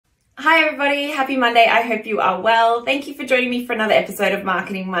Hi everybody, happy Monday. I hope you are well. Thank you for joining me for another episode of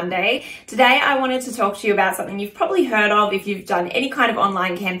Marketing Monday. Today I wanted to talk to you about something you've probably heard of if you've done any kind of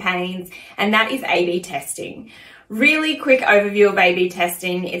online campaigns, and that is A/B testing. Really quick overview of A/B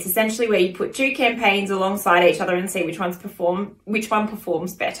testing. It's essentially where you put two campaigns alongside each other and see which one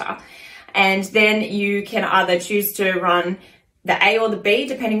performs better. And then you can either choose to run the A or the B,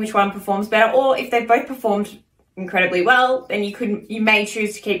 depending which one performs better, or if they've both performed incredibly well, then you may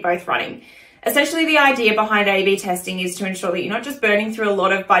choose to keep both running. Essentially, the idea behind A/B testing is to ensure that you're not just burning through a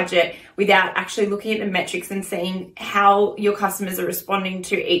lot of budget without actually looking at the metrics and seeing how your customers are responding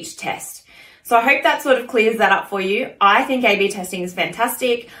to each test. So I hope that sort of clears that up for you. I think A/B testing is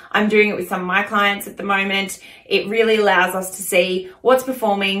fantastic. I'm doing it with some of my clients at the moment. It really allows us to see what's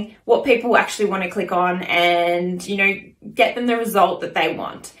performing, what people actually want to click on, and get them the result that they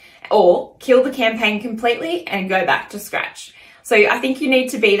want. Or kill the campaign completely and go back to scratch. So I think you need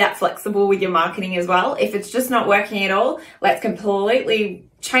to be that flexible with your marketing as well. If it's just not working at all, let's completely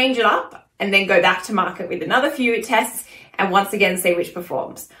change it up and then go back to market with another few tests and once again see which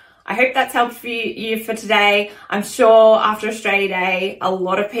performs. I hope that's helped you for today. I'm sure after Australia Day, a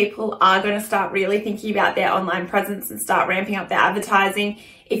lot of people are going to start really thinking about their online presence and start ramping up their advertising.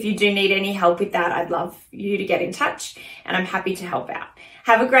 If you do need any help with that, I'd love you to get in touch and I'm happy to help out.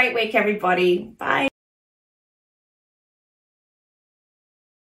 Have a great week, everybody. Bye.